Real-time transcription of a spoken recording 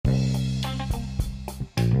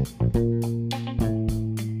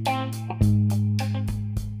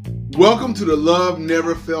Welcome to the Love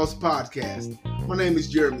Never Fails podcast. My name is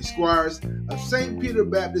Jeremy Squires of St. Peter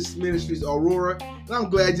Baptist Ministries, Aurora, and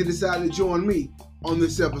I'm glad you decided to join me on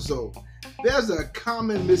this episode. There's a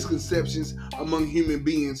common misconception among human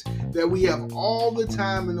beings that we have all the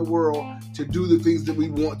time in the world to do the things that we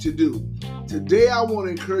want to do. Today, I want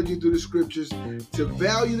to encourage you through the scriptures to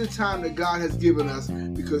value the time that God has given us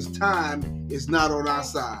because time is not on our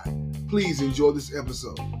side. Please enjoy this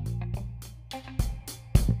episode.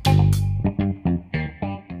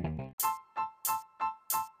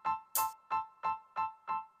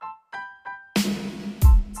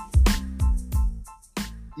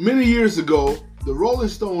 Many years ago, the Rolling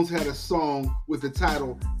Stones had a song with the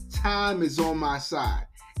title, Time Is On My Side.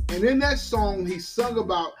 And in that song, he sung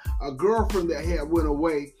about a girlfriend that had went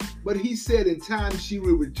away, but he said in time she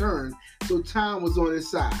would return, so time was on his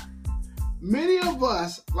side. Many of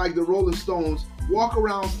us, like the Rolling Stones, walk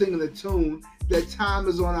around singing the tune that time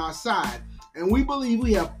is on our side, and we believe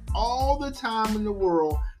we have all the time in the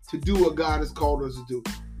world to do what God has called us to do,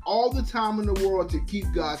 all the time in the world to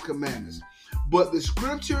keep God's commandments. But the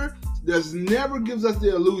scripture never gives us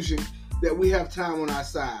the illusion that we have time on our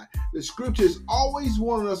side. The scripture is always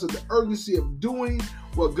warning us of the urgency of doing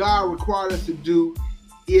what God required us to do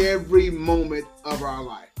every moment of our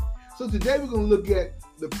life. So today we're going to look at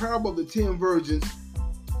the parable of the 10 virgins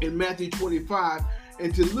in Matthew 25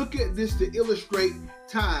 and to look at this to illustrate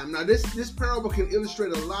time. Now this parable can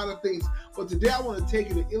illustrate a lot of things, but today I want to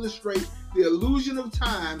take it to illustrate the illusion of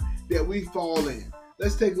time that we fall in.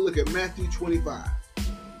 Let's take a look at Matthew 25.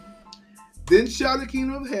 Then shall the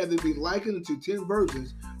kingdom of heaven be likened unto 10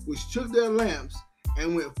 virgins, which took their lamps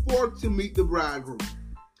and went forth to meet the bridegroom.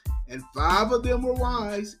 And 5 of them were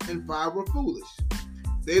wise, and 5 were foolish.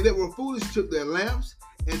 They that were foolish took their lamps,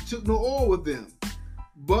 and took no oil with them.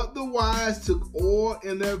 But the wise took oil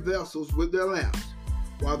in their vessels with their lamps.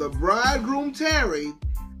 While the bridegroom tarried,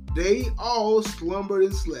 they all slumbered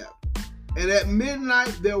and slept. And at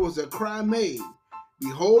midnight there was a cry made,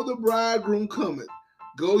 Behold, the bridegroom cometh,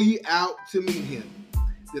 go ye out to meet him.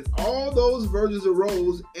 Then all those virgins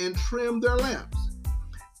arose and trimmed their lamps.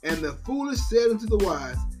 And the foolish said unto the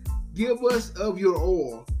wise, Give us of your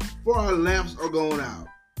oil, for our lamps are gone out.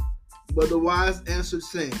 But the wise answered,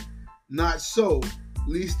 saying, Not so,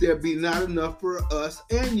 lest there be not enough for us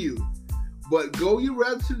and you. But go ye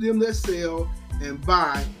rather to them that sell, and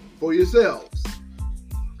buy for yourselves.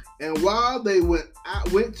 And while they went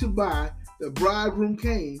to buy, the bridegroom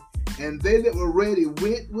came, and they that were ready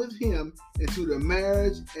went with him into the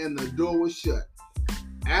marriage, and the door was shut.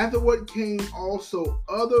 Afterward came also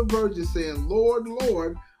other virgins, saying, Lord,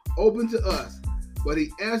 Lord, open to us. But he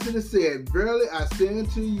answered and said, Verily I say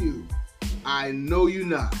unto you, I know you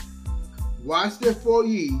not. Watch therefore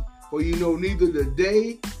ye, for you know neither the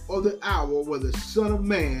day or the hour where the Son of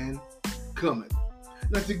Man cometh.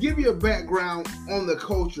 Now, to give you a background on the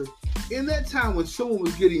culture, in that time when someone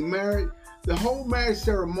was getting married, the whole marriage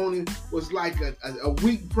ceremony was like a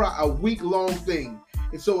week-long thing.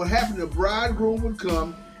 And so what happened, the bridegroom would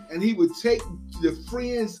come and he would take the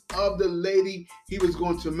friends of the lady he was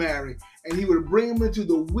going to marry and he would bring them into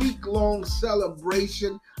the week-long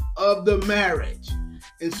celebration of the marriage.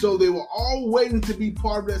 And so they were all waiting to be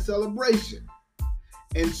part of that celebration.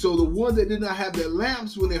 And so the ones that did not have their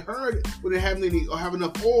lamps, when they heard it, when they have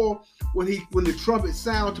enough oil, when the trumpet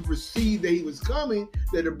sounded to perceive that he was coming,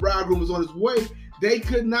 that the bridegroom was on his way, they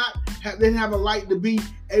didn't have a light to be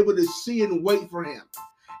able to see and wait for him.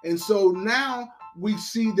 And so now we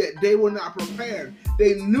see that they were not prepared.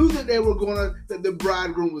 They knew that that the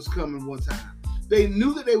bridegroom was coming one time. They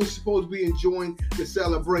knew that they were supposed to be enjoying the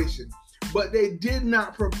celebration, but they did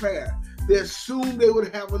not prepare. They assumed they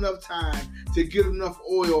would have enough time to get enough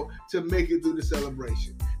oil to make it through the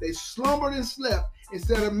celebration. They slumbered and slept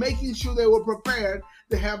instead of making sure they were prepared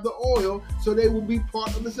to have the oil so they would be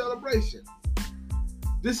part of the celebration.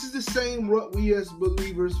 This is the same rut we as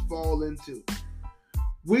believers fall into.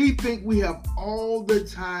 We think we have all the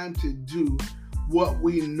time to do what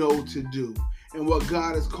we know to do and what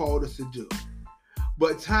God has called us to do.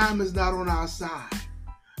 But time is not on our side.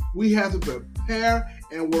 We have to prepare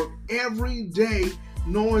and work every day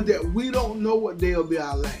knowing that we don't know what day will be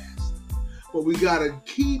our last. But we got to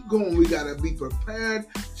keep going. We got to be prepared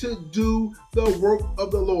to do the work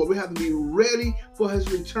of the Lord. We have to be ready for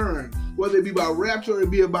his return, whether it be by rapture or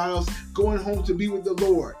it be about us going home to be with the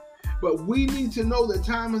Lord. But we need to know that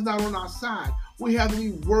time is not on our side. We have to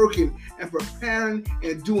be working and preparing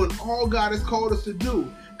and doing all God has called us to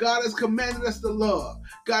do. God has commanded us to love.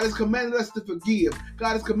 God has commanded us to forgive.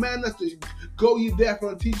 God has commanded us to go ye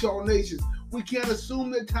therefore and teach all nations. We can't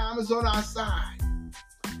assume that time is on our side.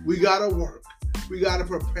 We got to work. We got to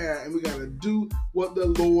prepare, and we got to do what the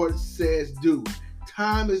Lord says do.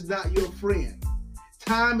 Time is not your friend.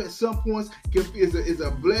 Time at some points is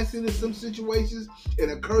a blessing in some situations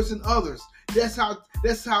and a curse in others. That's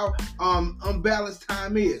how unbalanced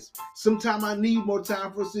time is. Sometimes I need more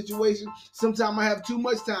time for a situation. Sometimes I have too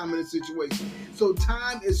much time in a situation. So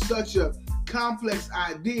time is such a complex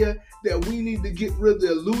idea that we need to get rid of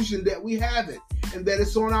the illusion that we have it and that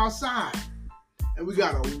it's on our side. And we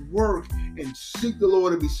got to work and seek the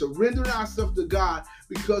Lord and be surrendering ourselves to God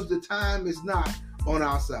because the time is not on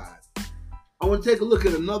our side. I want to take a look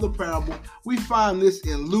at another parable. We find this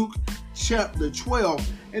in Luke chapter 12,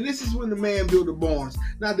 and this is when the man built the barns.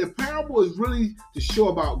 Now, the parable is really to show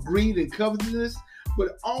about greed and covetousness, but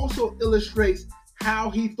it also illustrates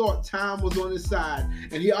how he thought time was on his side,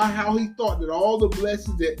 and how he thought that all the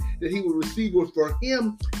blessings that he would receive was for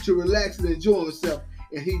him to relax and enjoy himself,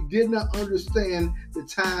 and he did not understand that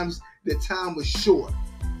time was short.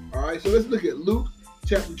 All right, so let's look at Luke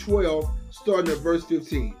chapter 12, starting at verse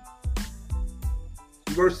 15.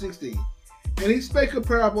 Verse 16. And he spake a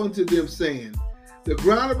parable unto them, saying, The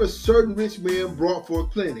ground of a certain rich man brought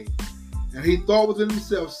forth plenty. And he thought within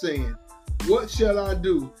himself, saying, What shall I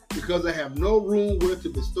do, because I have no room where to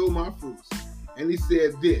bestow my fruits? And he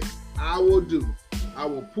said, This I will do. I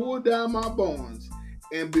will pull down my barns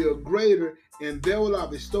and build greater, and there will I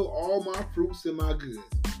bestow all my fruits and my goods.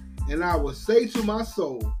 And I will say to my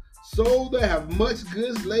soul, Soul that have much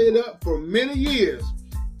goods laid up for many years,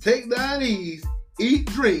 take thine ease, eat,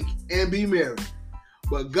 drink, and be merry.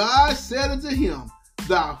 But God said unto him,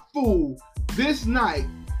 Thou fool, this night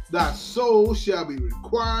thy soul shall be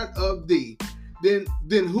required of thee.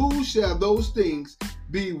 Then who shall those things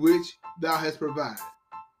be which thou hast provided?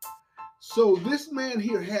 So this man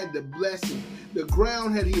here had the blessing. The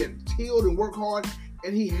ground he had tilled and worked hard,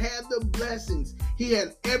 and he had the blessings. He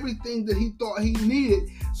had everything that he thought he needed.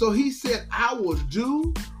 So he said, I will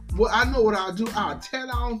do what I know what I'll do. I'll tear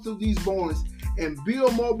down through these barns and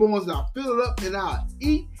build more barns. I'll fill it up, and I'll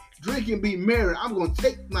eat, drink, and be merry. I'm going to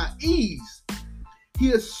take my ease.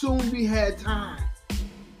 He assumed he had time.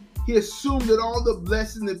 He assumed that all the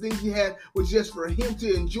blessings and things he had was just for him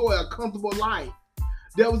to enjoy a comfortable life.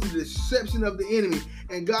 That was the deception of the enemy.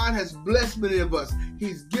 And God has blessed many of us.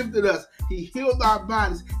 He's gifted us. He healed our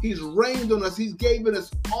bodies. He's rained on us. He's given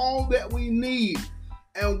us all that we need.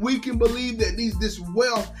 And we can believe that this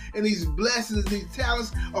wealth and these blessings, these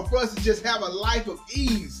talents are for us to just have a life of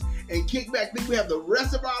ease and kick back. Think we have the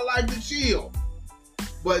rest of our life to chill.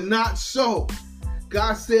 But not so.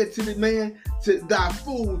 God said to the man, to thy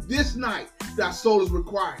fool, this night thy soul is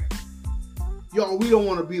required. Y'all, we don't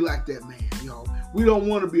want to be like that man, y'all. We don't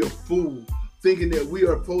want to be a fool thinking that we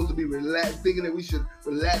are supposed to be relaxed, thinking that we should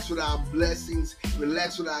relax with our blessings,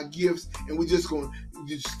 relax with our gifts, and we're just going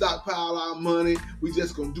to stockpile our money. We're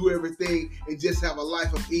just going to do everything and just have a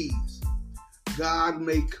life of ease. God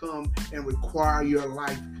may come and require your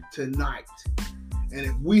life tonight. And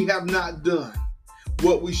if we have not done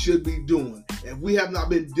what we should be doing, if we have not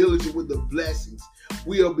been diligent with the blessings,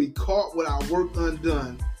 we'll be caught with our work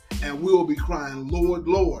undone, and we'll be crying, Lord,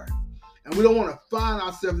 Lord. And we don't want to find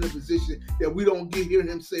ourselves in a position that we don't hear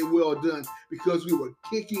him say, well done, because we were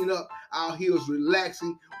kicking up our heels,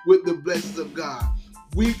 relaxing with the blessings of God.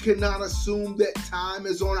 We cannot assume that time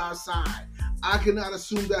is on our side. I cannot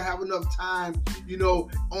assume that I have enough time,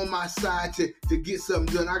 on my side to get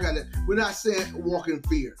something done. We're not saying walk in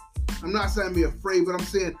fear. I'm not saying be afraid, but I'm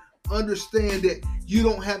saying understand that you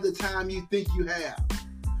don't have the time you think you have.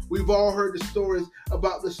 We've all heard the stories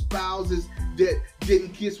about the spouses that didn't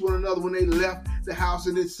kiss one another when they left the house,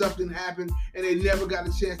 and then something happened and they never got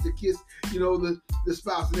a chance to kiss, the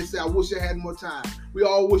spouse. And they say, I wish I had more time. We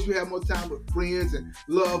all wish we had more time with friends and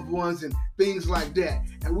loved ones and things like that.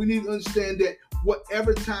 And we need to understand that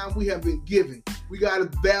whatever time we have been given, we got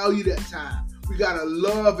to value that time. We got to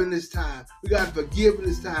love in this time. We got to forgive in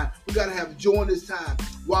this time. We got to have joy in this time.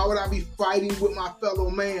 Why would I be fighting with my fellow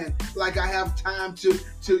man like I have time to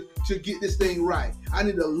get this thing right? I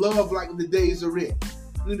need to love like the days are it.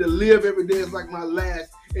 I need to live every day as like my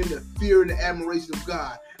last in the fear and the admiration of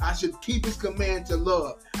God. I should keep his command to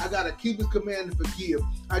love. I got to keep his command to forgive.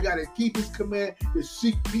 I got to keep his command to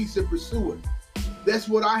seek peace and pursue it. That's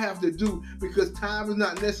what I have to do, because time is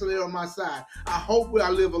not necessarily on my side. I hope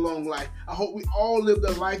I live a long life. I hope we all live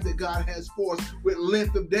the life that God has for us with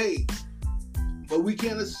length of days. But we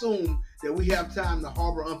can't assume that we have time to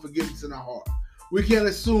harbor unforgiveness in our heart. We can't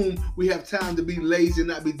assume we have time to be lazy and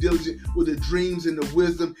not be diligent with the dreams and the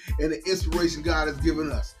wisdom and the inspiration God has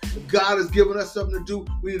given us. If God has given us something to do,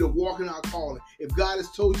 we need to walk in our calling. If God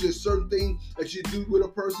has told you a certain thing that you do with a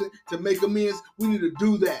person to make amends, we need to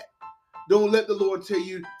do that. Don't let the Lord tell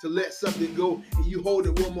you to let something go and you hold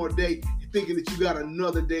it one more day thinking that you got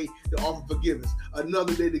another day to offer forgiveness,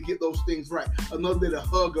 another day to get those things right, another day to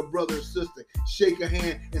hug a brother or sister, shake a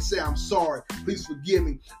hand and say, I'm sorry, please forgive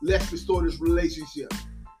me. Let's restore this relationship.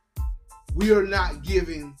 We are not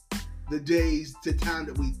giving the days to time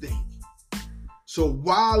that we think. So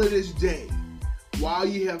while it is day, while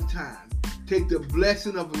you have time, take the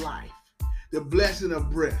blessing of life, the blessing of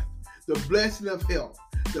breath, the blessing of health,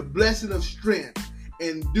 the blessing of strength,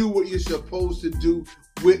 and do what you're supposed to do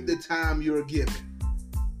with the time you're given.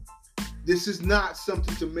 This is not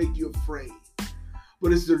something to make you afraid,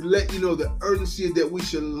 but it's to let you know the urgency that we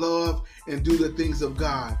should love and do the things of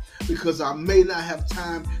God, because I may not have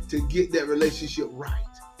time to get that relationship right.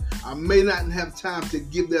 I may not have time to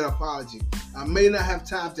give that apology. I may not have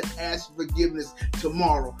time to ask for forgiveness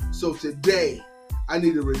tomorrow. So today, I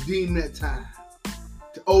need to redeem that time,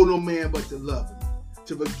 to owe no man but to love him,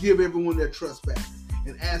 to forgive everyone their trespasses,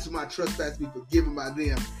 and ask for my trespasses to be forgiven by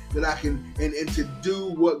them, that I can, and to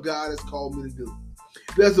do what God has called me to do.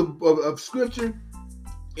 There's a scripture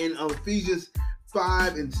in Ephesians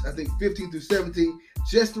 5 and I think 15 through 17,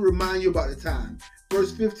 just to remind you about the time.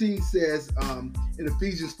 Verse 15 says, in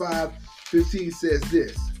Ephesians 5:15 says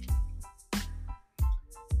this: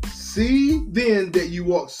 See then that you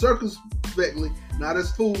walk circumspectly, not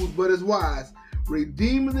as fools, but as wise,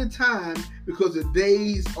 redeeming the time, because the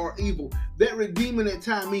days are evil. That redeeming that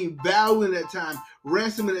time means valuing that time,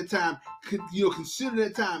 ransoming that time, consider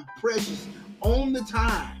that time precious. Own the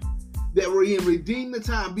time that we're in. Redeem the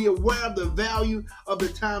time. Be aware of the value of the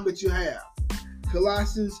time that you have.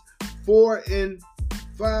 Colossians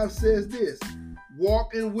 4:5 says this: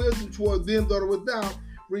 Walk in wisdom toward them that are without,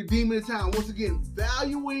 redeeming the time. Once again,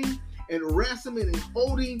 valuing and ransoming and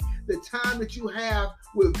holding the time that you have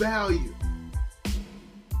with value.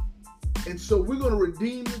 And so we're going to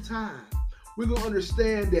redeem the time. We're going to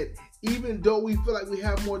understand that even though we feel like we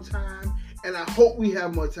have more time, and I hope we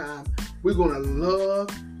have more time, we're going to love,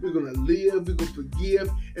 we're going to live, we're going to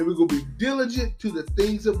forgive, and we're going to be diligent to the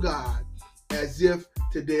things of God as if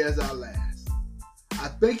today is our last. I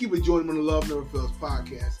thank you for joining me on the Love Never Fails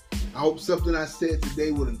podcast. I hope something I said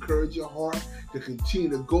today will encourage your heart to continue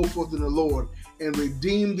to go forth in the Lord and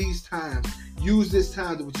redeem these times. Use this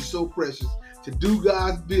time, which is so precious, to do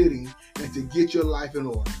God's bidding and to get your life in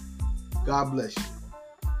order. God bless you.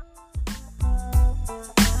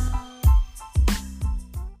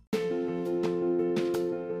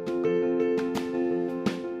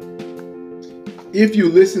 If you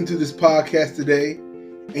listen to this podcast today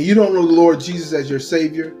and you don't know the Lord Jesus as your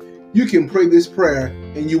Savior, you can pray this prayer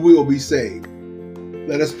and you will be saved.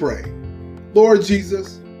 Let us pray. Lord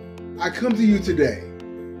Jesus, I come to you today.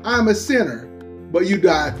 I am a sinner, but you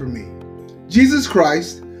died for me. Jesus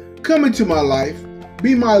Christ, come into my life,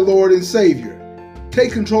 be my Lord and Savior.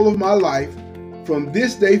 Take control of my life from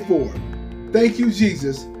this day forward. Thank you,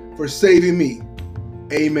 Jesus, for saving me.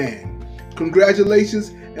 Amen. Congratulations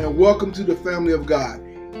and welcome to the family of God.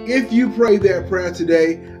 If you prayed that prayer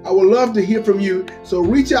today, I would love to hear from you. So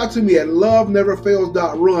reach out to me at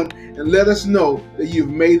loveneverfails.run and let us know that you've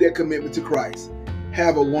made that commitment to Christ.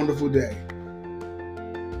 Have a wonderful day.